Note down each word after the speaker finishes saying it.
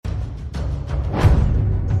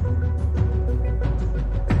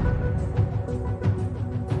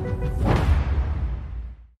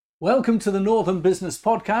Welcome to the Northern Business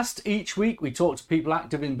Podcast. Each week we talk to people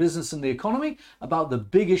active in business and the economy about the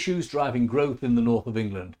big issues driving growth in the north of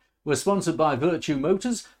England. We're sponsored by Virtue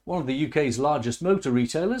Motors, one of the UK's largest motor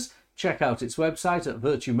retailers. Check out its website at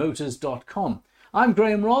virtuemotors.com. I'm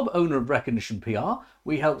Graham Robb, owner of Recognition PR.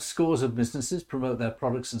 We help scores of businesses promote their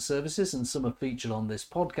products and services, and some are featured on this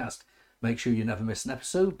podcast. Make sure you never miss an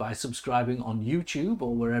episode by subscribing on YouTube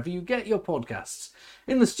or wherever you get your podcasts.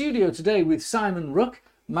 In the studio today with Simon Ruck,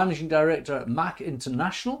 Managing Director at Mac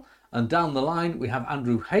International, and down the line we have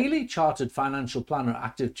Andrew Haley, Chartered Financial Planner at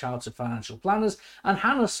Active Chartered Financial Planners, and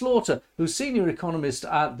Hannah Slaughter, who's Senior Economist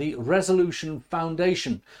at the Resolution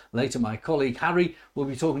Foundation. Later my colleague Harry will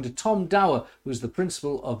be talking to Tom Dower, who's the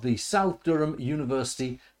Principal of the South Durham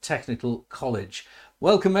University Technical College.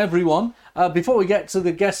 Welcome everyone. Before we get to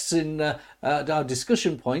the guests in our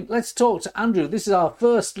discussion point, let's talk to Andrew. This is our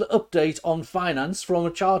first update on finance from a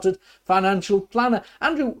chartered financial planner.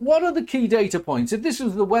 Andrew, what are the key data points? If this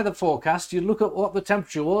was the weather forecast, you'd look at what the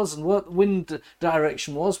temperature was and what the wind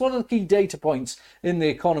direction was. What are the key data points in the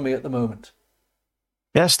economy at the moment?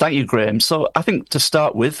 Yes, thank you, Graham. So I think to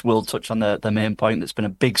start with, we'll touch on the main point that's been a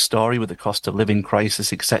big story with the cost of living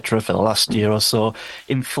crisis, etc., for the last year or so.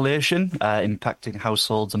 Inflation impacting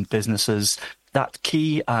households and businesses. That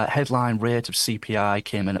key headline rate of CPI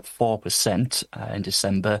came in at 4% in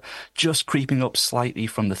December, just creeping up slightly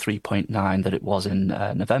from the 3.9 that it was in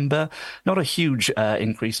November. Not a huge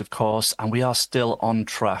increase, of course, and we are still on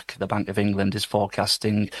track. The Bank of England is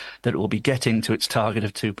forecasting that it will be getting to its target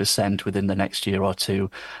of 2% within the next year or two.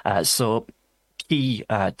 So key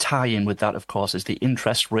tie-in with that, of course, is the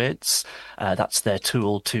interest rates. That's their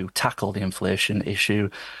tool to tackle the inflation issue.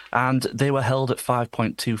 And they were held at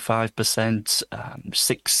 5.25%.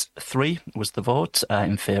 6-3 was the vote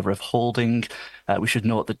in favour of holding. We should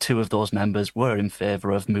note that two of those members were in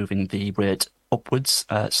favour of moving the rate upwards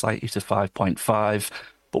slightly to 5.5.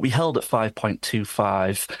 But we held at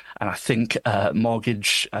 5.25, and I think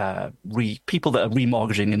people that are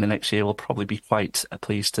remortgaging in the next year will probably be quite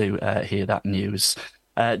pleased to hear that news.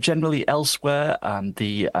 Generally elsewhere,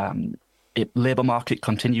 the labour market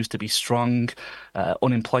continues to be strong.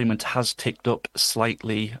 Unemployment has ticked up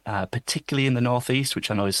slightly, particularly in the northeast, which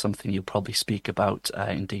I know is something you'll probably speak about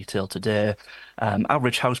in detail today.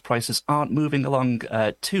 Average house prices aren't moving along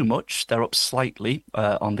too much. They're up slightly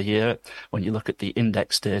on the year when you look at the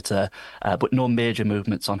index data, but no major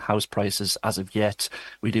movements on house prices as of yet.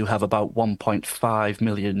 We do have about 1.5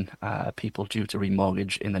 million people due to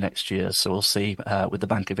remortgage in the next year. So we'll see with the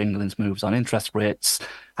Bank of England's moves on interest rates,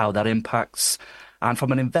 how that impacts. And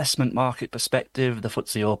from an investment market perspective, the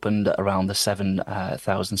FTSE opened around the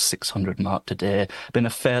 7,600 mark today. Been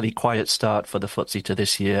a fairly quiet start for the FTSE to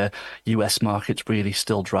this year. US markets really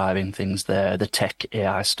still driving things there. The tech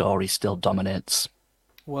AI story still dominates.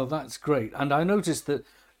 Well, that's great. And I noticed that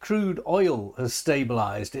crude oil has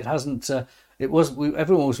stabilised. It hasn't.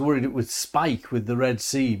 Everyone was worried it would spike with the Red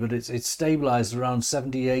Sea, but it's stabilised around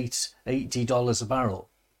 $78-80 a barrel.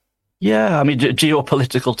 Yeah, I mean,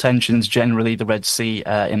 geopolitical tensions, generally the Red Sea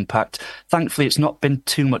impact. Thankfully, it's not been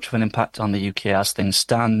too much of an impact on the UK as things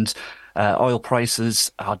stand. Oil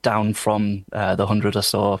prices are down from the 100 or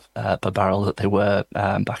so per barrel that they were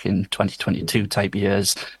back in 2022 type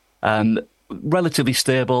years. Relatively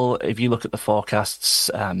stable. If you look at the forecasts,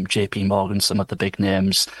 JP Morgan, some of the big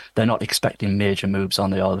names, they're not expecting major moves on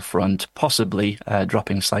the oil front, possibly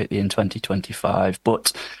dropping slightly in 2025,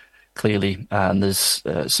 but clearly, there's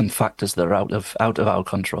some factors that are out of our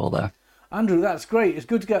control there. Andrew, that's great. It's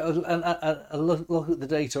good to get a look at the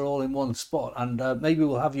data all in one spot, and maybe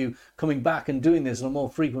we'll have you coming back and doing this on a more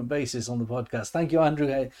frequent basis on the podcast. Thank you,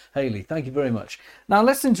 Andrew Haley. Thank you very much. Now,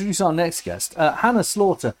 let's introduce our next guest. Hannah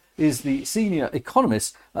Slaughter is the Senior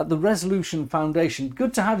Economist at the Resolution Foundation.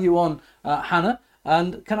 Good to have you on, Hannah.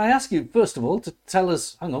 And can I ask you, first of all, to tell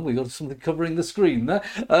us, hang on, we've got something covering the screen there.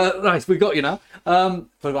 Right, we've got you now.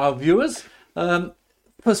 For our viewers, first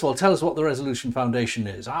of all, tell us what the Resolution Foundation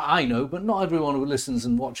is. I know, but not everyone who listens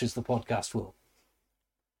and watches the podcast will.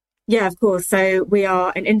 Yeah, of course. So we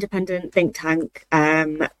are an independent think tank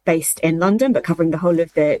based in London, but covering the whole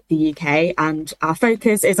of the UK. And our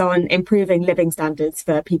focus is on improving living standards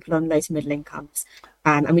for people on low to middle incomes.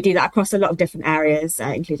 And we do that across a lot of different areas,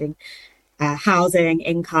 including housing,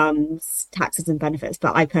 incomes, taxes and benefits,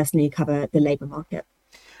 but I personally cover the labour market.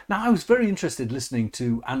 Now, I was very interested listening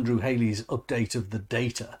to Andrew Haley's update of the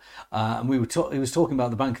data, and he was talking about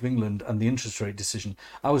the Bank of England and the interest rate decision.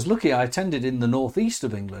 I was lucky; I attended in the northeast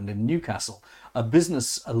of England, in Newcastle, a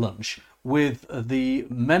business lunch with the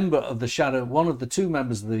member of the shadow, one of the two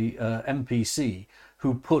members of the MPC,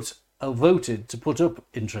 who put voted to put up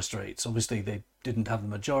interest rates. Obviously, they didn't have the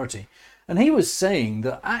majority. And he was saying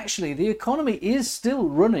that actually the economy is still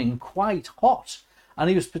running quite hot. And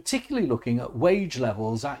he was particularly looking at wage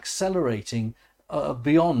levels accelerating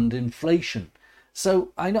beyond inflation.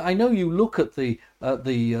 So I know you look at the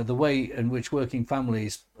way in which working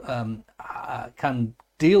families can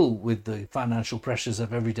deal with the financial pressures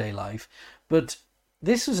of everyday life, but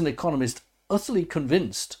this was an economist utterly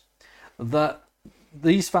convinced that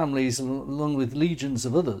these families, along with legions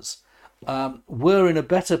of others, were in a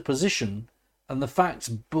better position, and the facts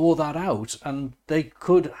bore that out, and they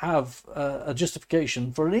could have a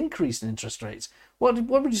justification for an increase in interest rates. What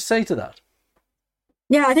would you say to that?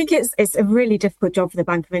 Yeah, I think it's a really difficult job for the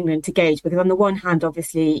Bank of England to gauge, because on the one hand,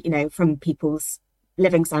 obviously, from people's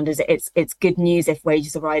living standards, it's good news if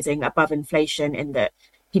wages are rising above inflation, in that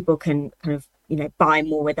people can kind of buy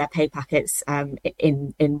more with their pay packets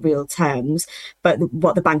in real terms. But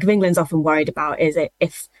what the Bank of England's often worried about is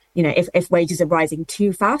if wages are rising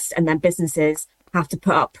too fast, and then businesses have to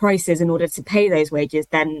put up prices in order to pay those wages,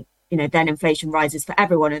 then inflation rises for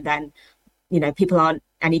everyone, and then people aren't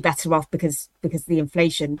any better off because the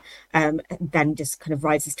inflation then just kind of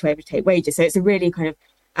rises to overtake wages. So it's a really kind of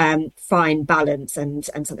fine balance, and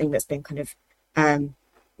something that's been kind of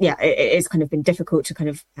it's kind of been difficult to kind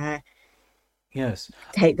of yes,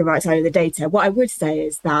 take the right side of the data. What I would say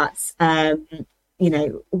is that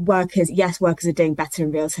workers are doing better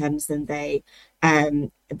in real terms than they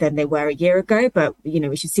were a year ago, but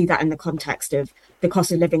we should see that in the context of the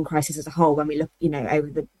cost of living crisis as a whole. When we look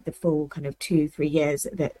over the full kind of 2-3 years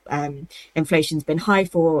that inflation's been high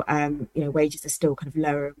for, wages are still kind of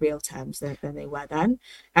lower in real terms than they were then,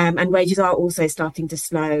 and wages are also starting to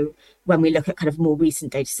slow when we look at kind of more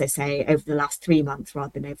recent data, so say over the last 3 months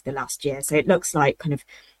rather than over the last year. So it looks like kind of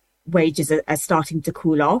wages are starting to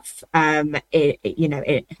cool off,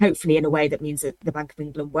 hopefully in a way that means that the Bank of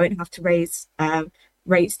England won't have to raise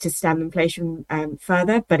rates to stem inflation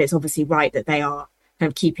further. But it's obviously right that they are kind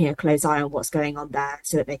of keeping a close eye on what's going on there,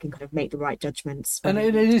 so that they can kind of make the right judgments. And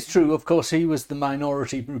it is true, of course, he was the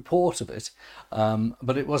minority report of it,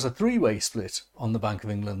 but it was a three-way split on the Bank of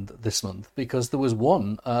England this month, because there was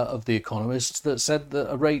one of the economists that said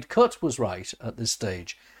that a rate cut was right at this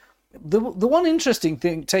stage. The one interesting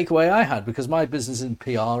takeaway I had, because my business is in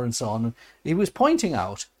PR and so on, he was pointing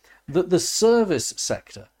out that the service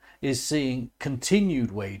sector is seeing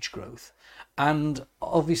continued wage growth, and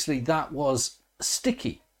obviously that was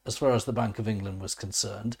sticky as far as the Bank of England was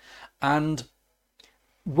concerned, and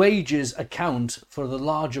wages account for the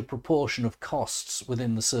larger proportion of costs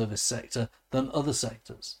within the service sector than other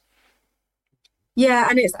sectors. Yeah,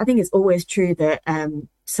 and I think it's always true that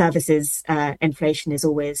services inflation is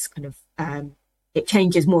always kind of it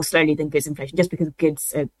changes more slowly than goods inflation, just because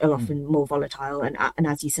goods are often more volatile, and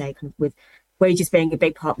as you say, kind of with wages being a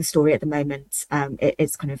big part of the story at the moment,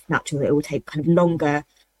 it's kind of natural that it will take kind of longer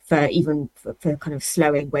for kind of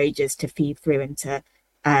slowing wages to feed through into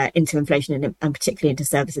inflation, and particularly into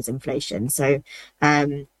services inflation. So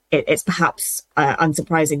it's perhaps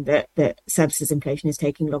unsurprising that services inflation is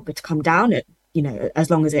taking longer to come down, as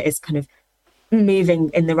long as it is kind of moving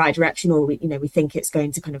in the right direction, or we think it's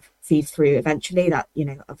going to kind of feed through eventually. That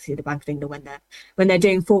obviously the Bank of England, when they're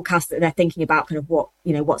doing forecasts, that they're thinking about kind of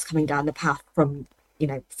what's coming down the path from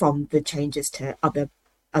the changes to other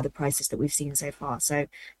prices that we've seen so far. So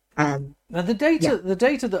now the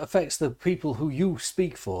data that affects the people who you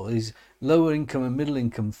speak for is lower income and middle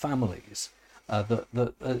income families.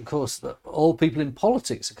 That of course that all people in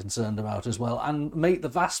politics are concerned about as well, and make the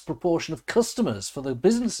vast proportion of customers for the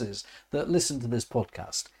businesses that listen to this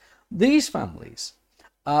podcast. These families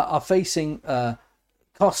are facing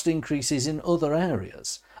cost increases in other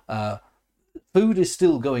areas. Food is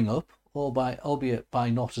still going up, albeit by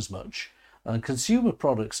not as much. Consumer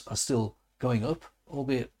products are still going up,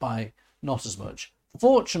 albeit by not as much.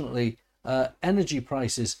 Fortunately, energy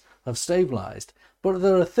prices have stabilised. But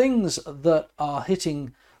there are things that are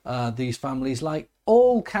hitting these families, like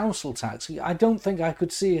all council tax. I don't think I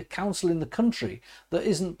could see a council in the country that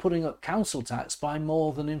isn't putting up council tax by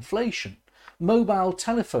more than inflation. Mobile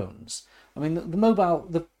telephones. I mean,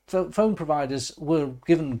 the phone providers were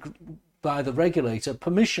given by the regulator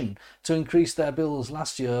permission to increase their bills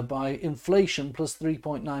last year by inflation plus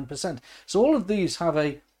 3.9%. So all of these have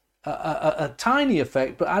a tiny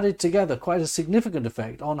effect, but added together quite a significant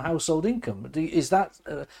effect on household income. Is that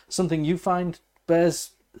something you find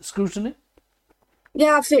bears scrutiny?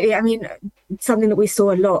 Yeah, absolutely. I mean, something that we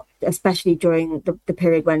saw a lot, especially during the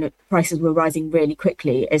period when prices were rising really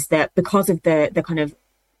quickly, is that because of the kind of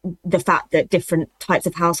the fact that different types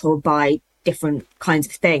of household buy different kinds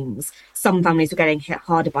of things. Some families were getting hit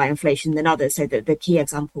harder by inflation than others. So the key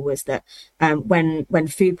example was that when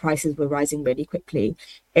food prices were rising really quickly,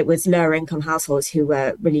 it was lower income households who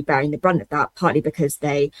were really bearing the brunt of that, partly because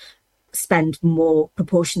they spend more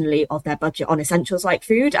proportionally of their budget on essentials like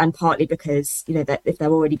food, and partly because, that if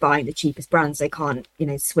they're already buying the cheapest brands, they can't,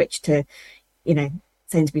 switch to,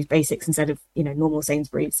 Sainsbury's Basics instead of, normal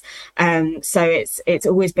Sainsbury's. So it's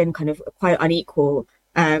always been kind of quite unequal.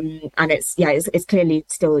 And it's clearly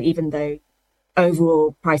still, even though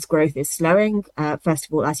overall price growth is slowing, first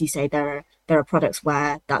of all, as you say, there are products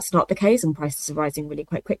where that's not the case and prices are rising really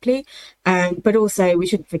quite quickly. But also we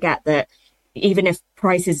shouldn't forget that even if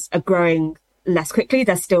prices are growing less quickly,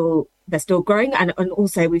 they're still growing, and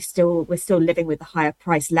also we're still living with the higher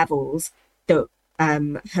price levels that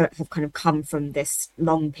have kind of come from this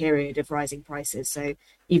long period of rising prices. So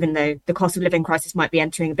even though the cost of living crisis might be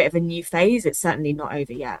entering a bit of a new phase, it's certainly not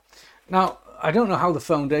over yet. Now, I don't know how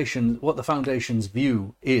what the foundation's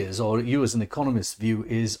view is, or you as an economist's view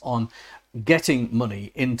is, on getting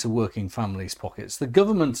money into working families' pockets. The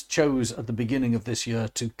government chose at the beginning of this year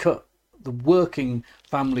to cut the working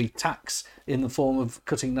family tax in the form of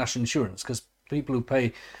cutting national insurance, because people who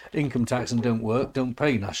pay income tax and don't work don't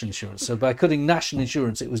pay national insurance. So by cutting national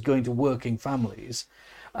insurance, it was going to working families.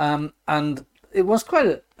 And it was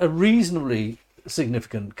quite a reasonably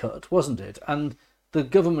significant cut, wasn't it? And the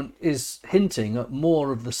government is hinting at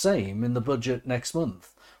more of the same in the budget next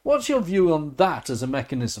month. What's your view on that as a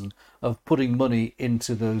mechanism of putting money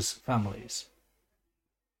into those families?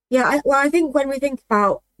 Yeah, I think when we think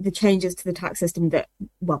about the changes to the tax system the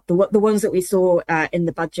ones that we saw in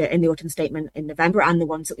the budget, in the autumn statement in November, and the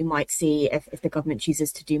ones that we might see if the government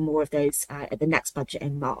chooses to do more of those at the next budget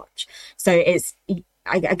in March. So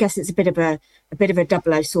I guess it's a bit of a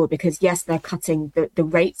double-edged sword, because yes, they're cutting the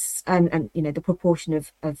rates and the proportion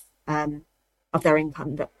of their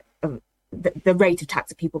income, the rate of tax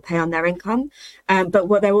that people pay on their income. But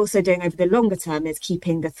what they're also doing over the longer term is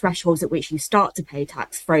keeping the thresholds at which you start to pay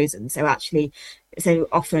tax frozen. So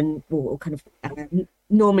often, or kind of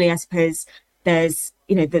normally, I suppose, there's,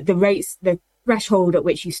 the rates, the threshold at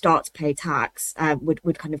which you start to pay tax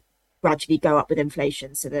would kind of gradually go up with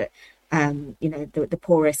inflation, so that, the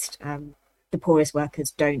poorest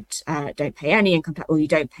workers don't pay any income tax, or you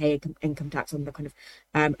don't pay income tax on the kind of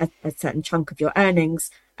a certain chunk of your earnings,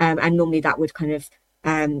 and normally that would kind of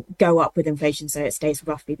go up with inflation, so it stays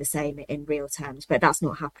roughly the same in real terms. But that's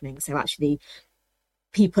not happening. So actually,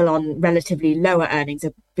 people on relatively lower earnings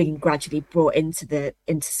are being gradually brought into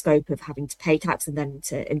scope of having to pay tax, and then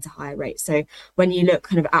into higher rates. So when you look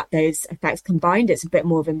kind of at those effects combined, it's a bit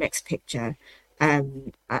more of a mixed picture,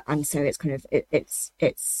 and so it's kind of it's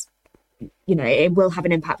it will have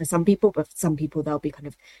an impact for some people, but for some people they'll be kind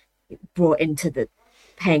of brought into the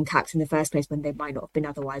paying tax in the first place when they might not have been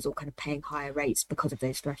otherwise, or kind of paying higher rates because of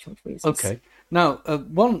those threshold reasons. Okay. Now,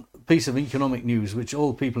 one piece of economic news which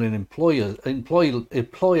all people in employer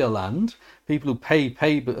land, people who pay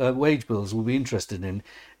wage bills, will be interested in,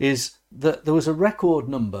 is that there was a record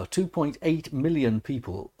number, 2.8 million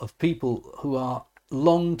people who are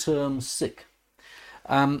long-term sick.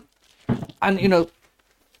 And,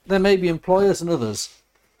 there may be employers and others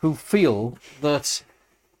who feel that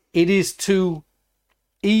it is too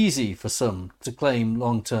easy for some to claim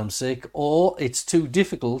long-term sick, or it's too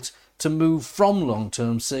difficult to move from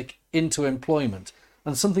long-term sick into employment.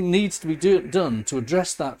 And something needs to be done to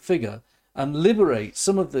address that figure and liberate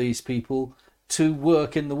some of these people to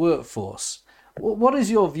work in the workforce. What is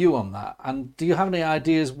your view on that? And do you have any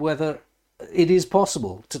ideas whether it is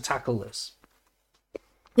possible to tackle this?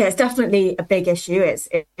 Yeah, it's definitely a big issue. It's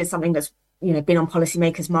something that's been on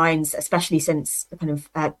policymakers' minds, especially since kind of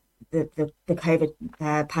the COVID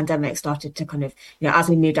pandemic started to kind of, as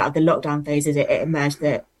we moved out of the lockdown phases, it emerged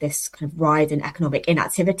that this kind of rise in economic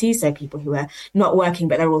inactivity. So people who are not working,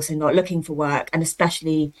 but they're also not looking for work, and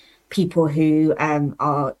especially people who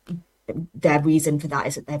are, their reason for that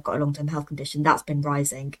is that they've got a long-term health condition. That's been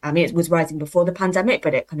rising. I mean, it was rising before the pandemic,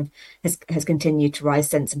 but it kind of has continued to rise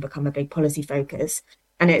since and become a big policy focus.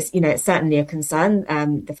 And it's certainly a concern,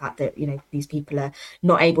 the fact that, these people are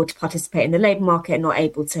not able to participate in the labour market, not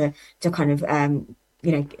able to kind of,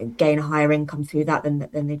 gain a higher income through that than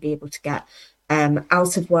they'd be able to get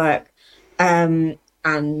out of work. And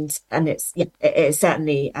it is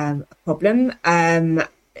certainly a problem.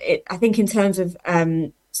 I think in terms of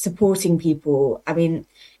supporting people, I mean,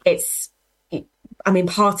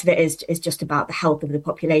 part of it is just about the health of the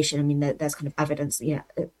population. I mean, there's kind of evidence,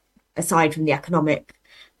 aside from the economic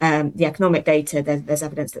data, there's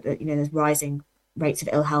evidence that there's rising rates of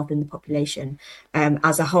ill health in the population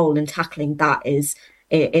as a whole, and tackling that is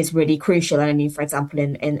is really crucial. And I mean, for example,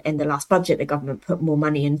 in the last budget, the government put more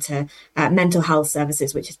money into mental health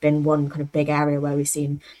services, which has been one kind of big area where we've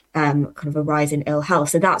seen kind of a rise in ill health.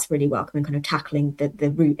 So that's really welcome and kind of tackling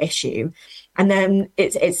the root issue. And then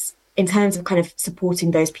it's in terms of kind of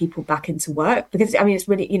supporting those people back into work, because I mean, it's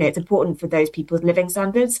really, it's important for those people's living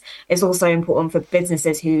standards. It's also important for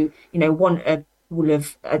businesses who, want a pool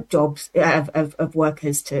of jobs of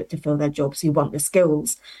workers to fill their jobs, who want the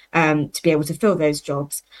skills to be able to fill those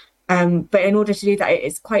jobs. But in order to do that,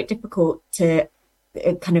 it's quite difficult to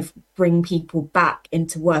kind of bring people back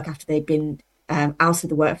into work after they've been out of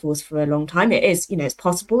the workforce for a long time. It is, it's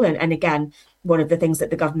possible. And again, one of the things that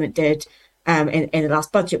the government did in the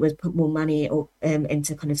last budget was put more money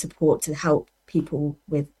into kind of support to help people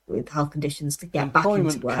with health conditions to get back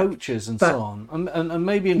into work. Coaches and so on, and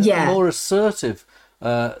maybe a more assertive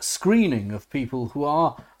screening of people who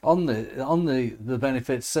are on the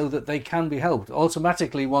benefits so that they can be helped.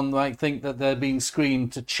 Automatically, one might think that they're being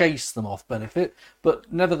screened to chase them off benefit,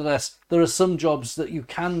 but nevertheless, there are some jobs that you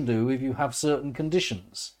can do if you have certain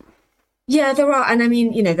conditions. Yeah, there are. And I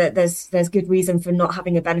mean, there's good reason for not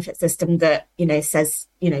having a benefit system that, says,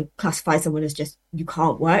 classifies someone as just, you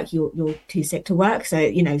can't work, you're too sick to work. So,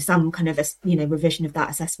 some kind of, revision of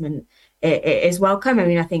that assessment is welcome. I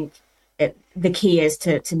mean, I think the key is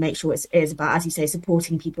to make sure it is about, as you say,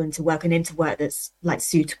 supporting people into work and into work that's like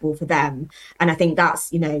suitable for them. And I think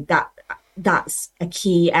that's, that's a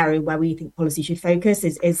key area where we think policy should focus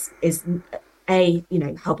is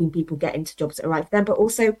helping people get into jobs that are right for them, but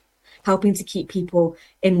also helping to keep people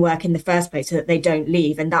in work in the first place so that they don't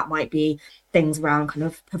leave. And that might be things around kind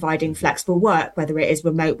of providing flexible work, whether it is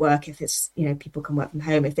remote work, if it's, people can work from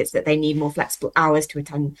home, if it's that they need more flexible hours to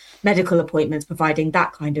attend medical appointments, providing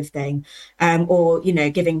that kind of thing. Or,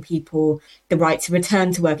 giving people the right to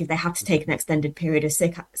return to work if they have to take an extended period of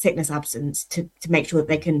sickness absence to make sure that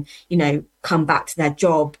they can, come back to their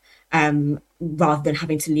job rather than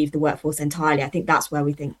having to leave the workforce entirely. I think that's where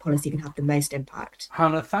we think policy can have the most impact.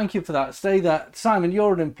 Hannah, thank you for that. Stay there. Simon,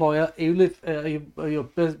 you're an employer. You live, you're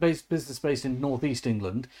business based in northeast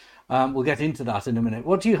England. We'll get into that in a minute.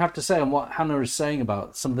 What do you have to say on what Hannah is saying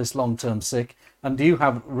about some of this long-term sick? And do you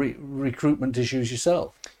have recruitment issues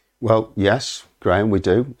yourself? Well, yes, Graham, we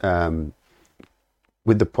do.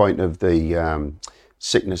 With the point of the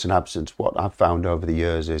sickness and absence, what I've found over the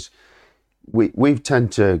years is we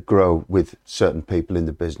tend to grow with certain people in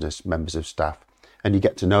the business, members of staff, and you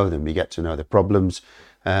get to know them, you get to know their problems,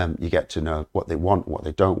 you get to know what they want, what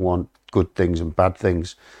they don't want, good things and bad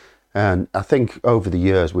things. And I think over the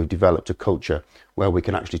years we've developed a culture where we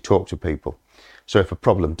can actually talk to people. So if a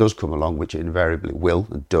problem does come along, which it invariably will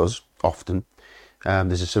and does often,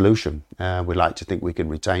 there's a solution. We like to think we can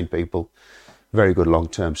retain people, very good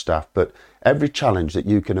long-term staff, but every challenge that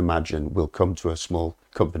you can imagine will come to a small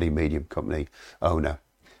company, medium company owner.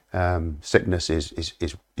 Sickness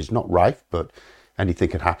is not rife, but anything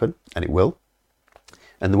can happen, and it will.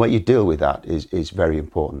 And the way you deal with that is very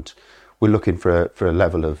important. We're looking for a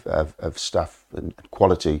level of staff and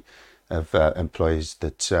quality of employees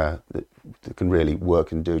that can really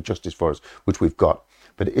work and do justice for us, which we've got.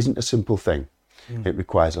 But it isn't a simple thing. It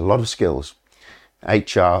requires a lot of skills.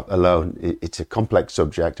 HR alone, it's a complex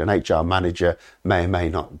subject. An HR manager may or may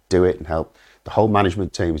not do it and help. The whole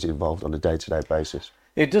management team is involved on a day-to-day basis.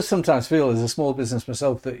 It does sometimes feel, as a small business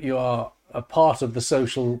myself, that you are a part of the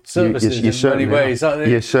social services in many ways.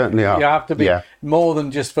 You certainly are. You have to be more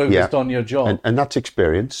than just focused on your job. And that's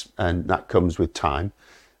experience, and that comes with time.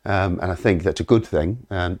 And I think that's a good thing.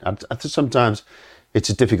 And sometimes it's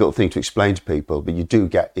a difficult thing to explain to people, but you do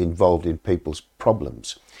get involved in people's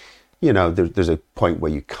problems. There's a point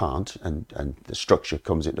where you can't, and the structure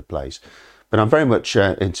comes into place. But I'm very much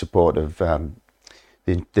in support of the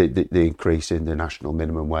increase in the national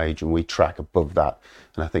minimum wage, and we track above that.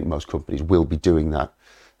 And I think most companies will be doing that.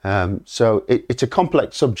 So it's a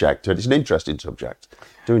complex subject, but it's an interesting subject.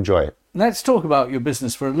 Do enjoy it. Let's talk about your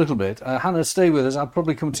business for a little bit. Hannah, stay with us. I'll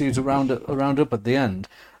probably come to you to round up at the end.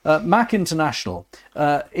 Mac International,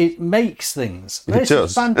 it makes things. This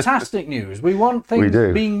is fantastic news. We want things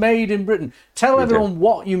being made in Britain. Tell everyone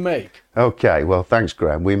what you make. Okay, well, thanks,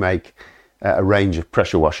 Graham. We make a range of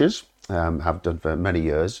pressure washers, have done for many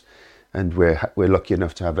years, and we're lucky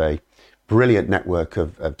enough to have a brilliant network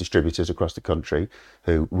of distributors across the country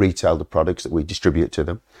who retail the products that we distribute to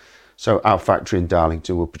them. So our factory in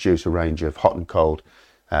Darlington will produce a range of hot and cold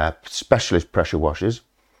specialist pressure washers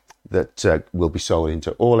that will be sold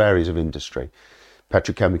into all areas of industry: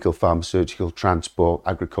 petrochemical, pharmaceutical, transport,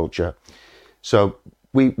 agriculture. So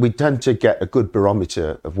we tend to get a good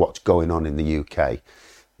barometer of what's going on in the UK.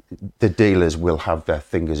 the dealers will have their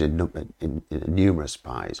fingers in numerous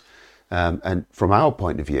pies. And from our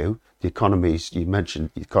point of view, the economies, you mentioned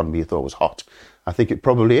the economy you thought was hot. I think it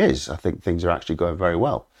probably is. I think things are actually going very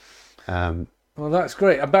well. Well, that's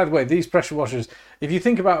great. And by the way, these pressure washers, if you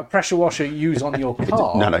think about a pressure washer you use on your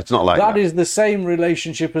car, no, it's not like that. That is the same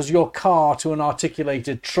relationship as your car to an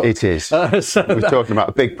articulated truck. It is. We're talking about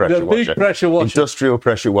a big pressure washer. Big pressure washer. Industrial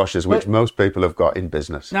pressure washers, which most people have got in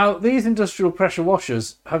business. Now, these industrial pressure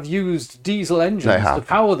washers have used diesel engines to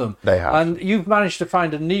power them. They have. And you've managed to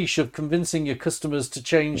find a niche of convincing your customers to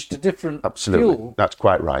change to different fuel. That's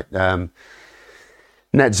quite right.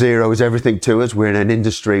 Net zero is everything to us. We're in an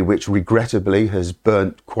industry which regrettably has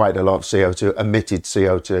burnt quite a lot of CO2, emitted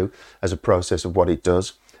CO2 as a process of what it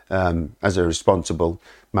does. As a responsible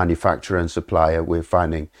manufacturer and supplier, we're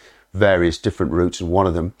finding various different routes, and one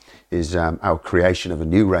of them is our creation of a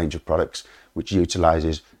new range of products which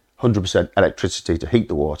utilises 100% electricity to heat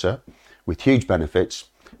the water, with huge benefits,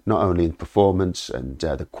 not only in performance and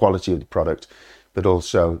the quality of the product, but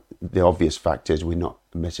also the obvious fact is we're not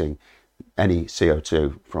emitting any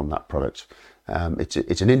CO2 from that product.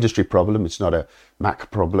 It's an industry problem, it's not a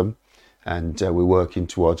Mac problem, and we're working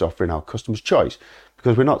towards offering our customers choice,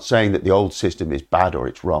 because we're not saying that the old system is bad or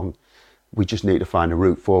it's wrong. We just need to find a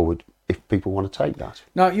route forward if people want to take that.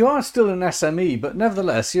 Now, you are still an SME, but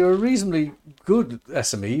nevertheless, you're a reasonably good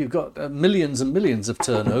SME. You've got millions and millions of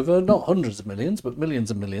turnover, not hundreds of millions, but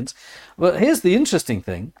millions and millions. But here's the interesting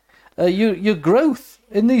thing. Your growth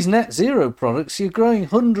in these net zero products, you're growing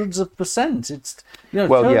hundreds of percent. It's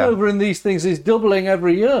turnover in these things is doubling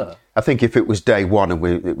every year. I think if it was day one and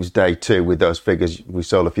it was day two with those figures, we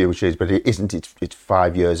sold a few machines, but it isn't. It's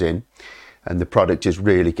 5 years in, and the product is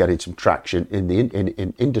really getting some traction in the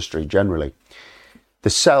in industry generally. The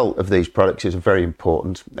sell of these products is very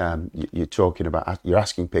important. You're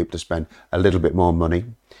asking people to spend a little bit more money,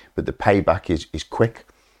 but the payback is quick.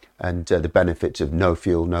 And the benefits of no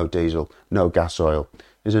fuel, no diesel, no gas oil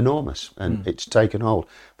is enormous. And it's taken hold,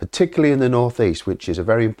 particularly in the Northeast, which is a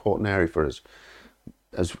very important area for us.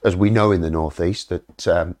 As we know in the Northeast,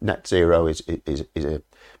 that net zero is a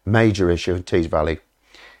major issue in Tees Valley.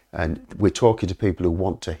 And we're talking to people who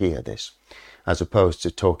want to hear this, as opposed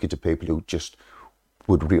to talking to people who just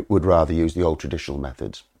would rather use the old traditional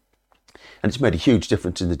methods. And it's made a huge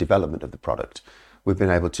difference in the development of the product. We've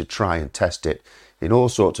been able to try and test it in all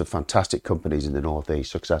sorts of fantastic companies in the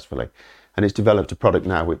Northeast successfully. And it's developed a product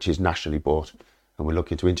now which is nationally bought, and we're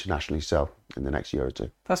looking to internationally sell in the next year or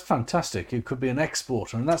two. That's fantastic. It could be an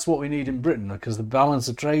exporter, and that's what we need in Britain, because the balance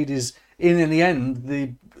of trade is, in the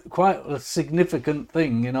end, quite a significant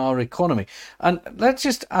thing in our economy. And let's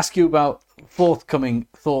just ask you about forthcoming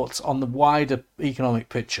thoughts on the wider economic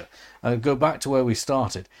picture. Go back to where we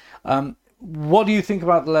started. What do you think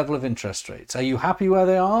about the level of interest rates? Are you happy where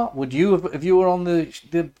they are? Would you, if you were on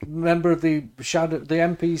the member of the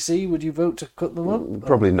MPC, would you vote to cut them up?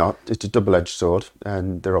 Probably not. It's a double-edged sword,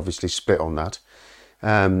 and they're obviously split on that.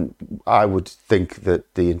 I would think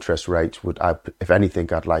that the interest rates would, if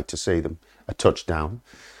anything, I'd like to see them a touch down.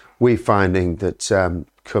 We're finding that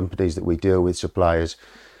companies that we deal with, suppliers,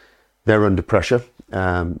 they're under pressure,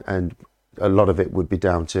 and a lot of it would be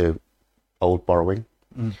down to old borrowing.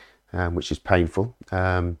 Which is painful.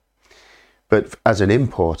 But as an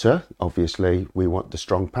importer, obviously, we want the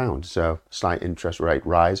strong pound. So slight interest rate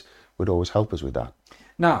rise would always help us with that.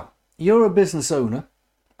 Now, you're a business owner.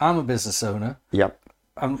 I'm a business owner. Yep.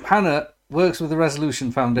 Hannah works with the Resolution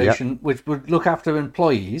Foundation, which would look after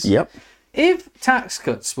employees. Yep. If tax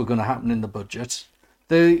cuts were going to happen in the budget,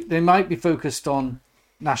 they might be focused on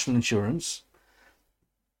national insurance.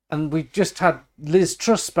 And we just had Liz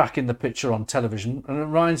Truss back in the picture on television, and it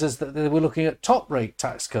reminds us that they were looking at top rate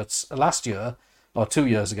tax cuts last year, or 2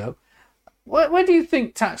 years ago. Where do you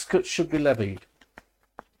think tax cuts should be levied?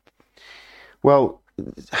 Well,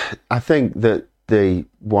 I think that the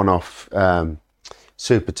one-off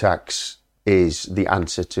super tax is the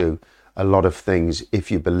answer to a lot of things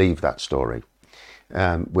if you believe that story,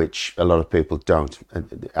 which a lot of people don't.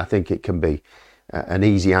 And I think it can be an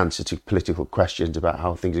easy answer to political questions about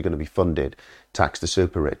how things are going to be funded, tax the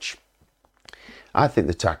super rich. I think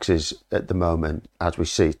the taxes at the moment, as we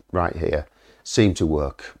see right here, seem to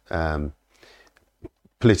work.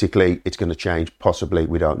 Politically, it's going to change. Possibly,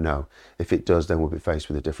 we don't know. If it does, then we'll be faced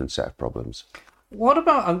with a different set of problems. What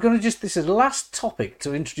about, this is the last topic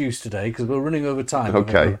to introduce today, because we're running over time.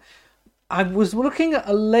 Okay. I was looking at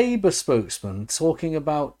a Labour spokesman talking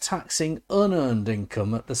about taxing unearned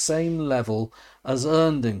income at the same level as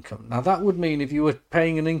earned income. Now, that would mean if you were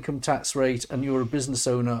paying an income tax rate and you were a business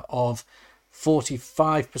owner of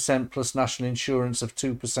 45% plus national insurance of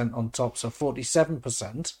 2% on top, so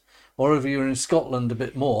 47%, or if you're in Scotland a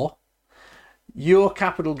bit more, your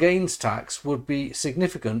capital gains tax would be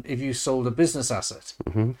significant if you sold a business asset.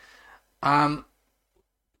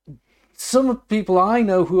 Some people I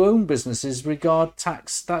know who own businesses regard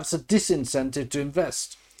tax, that's a disincentive to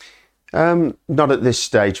invest. Not at this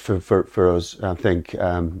stage for us. I think,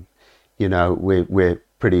 we're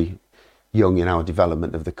pretty young in our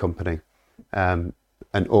development of the company. And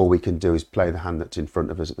all we can do is play the hand that's in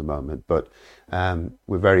front of us at the moment. But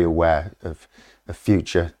we're very aware of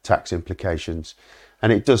future tax implications.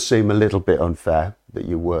 And it does seem a little bit unfair that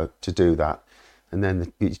you work to do that. And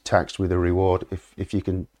then you're taxed with a reward if you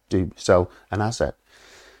can sell an asset.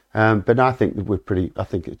 But I think I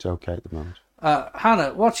think it's okay at the moment.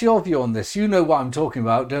 Hannah, what's your view on this? You know what I'm talking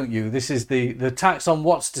about, don't you? This is the tax on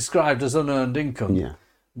what's described as unearned income. Yeah.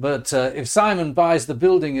 But if Simon buys the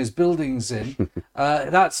building his building's in,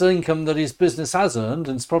 that's income that his business has earned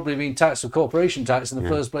and it's probably been taxed with corporation tax in the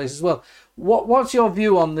first place as well. What's your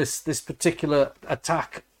view on this particular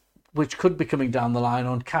attack, which could be coming down the line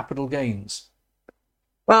on capital gains?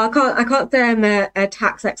 Well, I can't say I'm a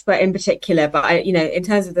tax expert in particular, but in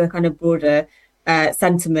terms of the kind of broader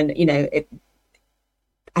sentiment,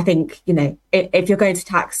 I think if you're going to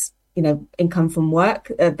tax income from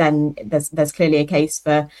work, then there's clearly a case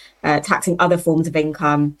for taxing other forms of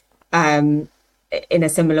income in a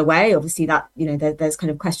similar way. Obviously, that there's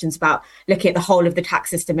kind of questions about looking at the whole of the tax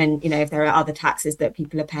system, and if there are other taxes that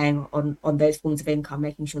people are paying on those forms of income,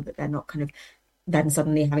 making sure that they're not kind of then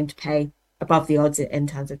suddenly having to pay above the odds in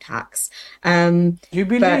terms of tax. Do you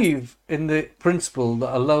believe in the principle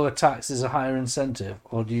that a lower tax is a higher incentive,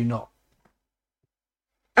 or do you not?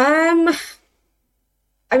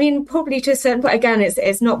 I mean, probably to a certain point. Again,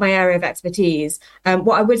 it's not my area of expertise.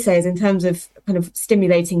 What I would say is, in terms of kind of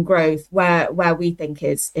stimulating growth, where we think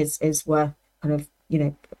is worth kind of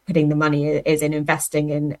putting the money is in investing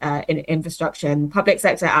in infrastructure in the public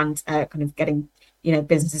sector, and kind of getting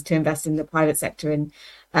businesses to invest in the private sector in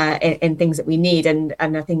things that we need. And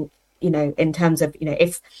I think in terms of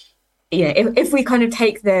if we kind of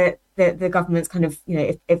take the government's kind of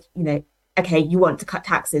if okay, you want to cut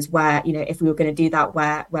taxes, where if we were going to do that,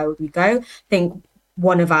 where would we go? I think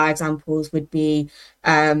one of our examples would be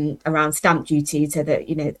around stamp duty, so that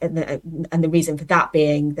and the reason for that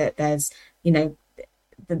being that there's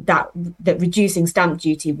that reducing stamp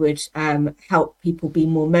duty would help people be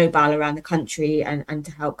more mobile around the country, and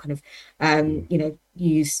to help kind of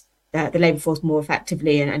use the labour force more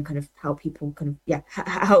effectively, and kind of help people kind of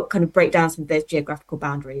help kind of break down some of those geographical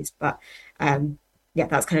boundaries. But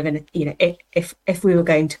that's kind of if we were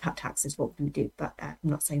going to cut taxes, what would we do? But I'm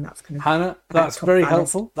not saying that's kind of Hannah. That's very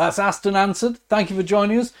helpful. That's asked and answered. Thank you for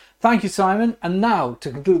joining us. Thank you, Simon. And now, to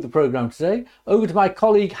conclude the programme today, over to my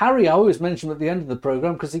colleague Harry. I always mention him at the end of the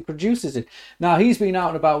programme because he produces it. Now, he's been out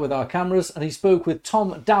and about with our cameras, and he spoke with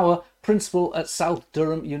Tom Dower, Principal at South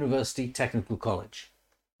Durham University Technical College.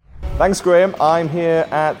 Thanks, Graham. I'm here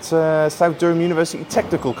at South Durham University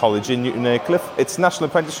Technical College in Newton Aycliffe. It's National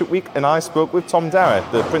Apprenticeship Week, and I spoke with Tom Dower,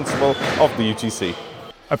 the principal of the UTC.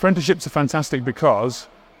 Apprenticeships are fantastic because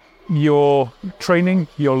you're training,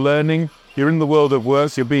 you're learning, you're in the world of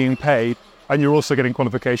work, so you're being paid, and you're also getting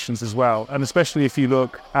qualifications as well. And especially if you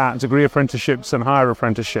look at degree apprenticeships and higher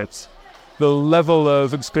apprenticeships, the level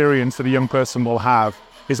of experience that a young person will have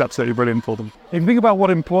is absolutely brilliant for them. If you think about what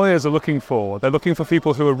employers are looking for, they're looking for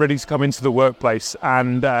people who are ready to come into the workplace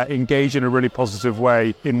and engage in a really positive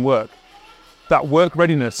way in work. That work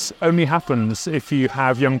readiness only happens if you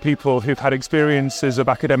have young people who've had experiences of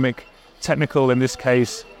academic, technical in this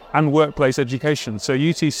case, and workplace education. So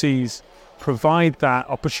UTCs provide that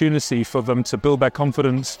opportunity for them to build their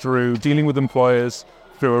confidence through dealing with employers,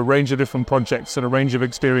 through a range of different projects and a range of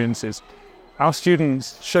experiences. Our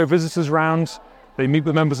students show visitors around. They meet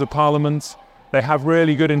with members of parliament, they have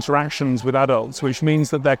really good interactions with adults, which means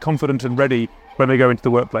that they're confident and ready when they go into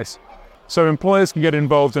the workplace. So employers can get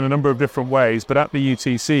involved in a number of different ways, but at the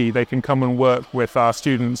UTC they can come and work with our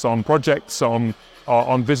students on projects, on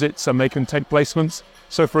visits, and they can take placements.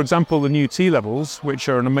 So for example, the new T-levels, which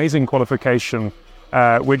are an amazing qualification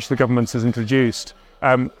which the government has introduced,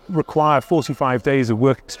 require 45 days of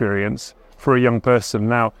work experience for a young person.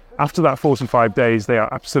 Now, after that 45 days, they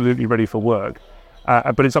are absolutely ready for work.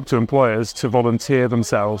 But it's up to employers to volunteer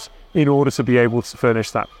themselves in order to be able to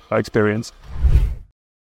furnish that experience.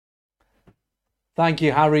 Thank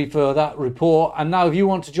you, Harry, for that report. And now, if you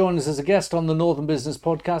want to join us as a guest on the Northern Business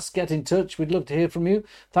Podcast, get in touch. We'd love to hear from you.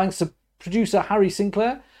 Thanks to producer Harry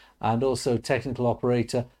Sinclair and also technical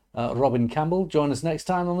operator Robin Campbell. Join us next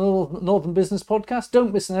time on the Northern Business Podcast.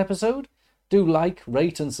 Don't miss an episode. Do like,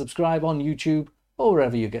 rate and subscribe on YouTube or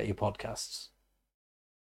wherever you get your podcasts.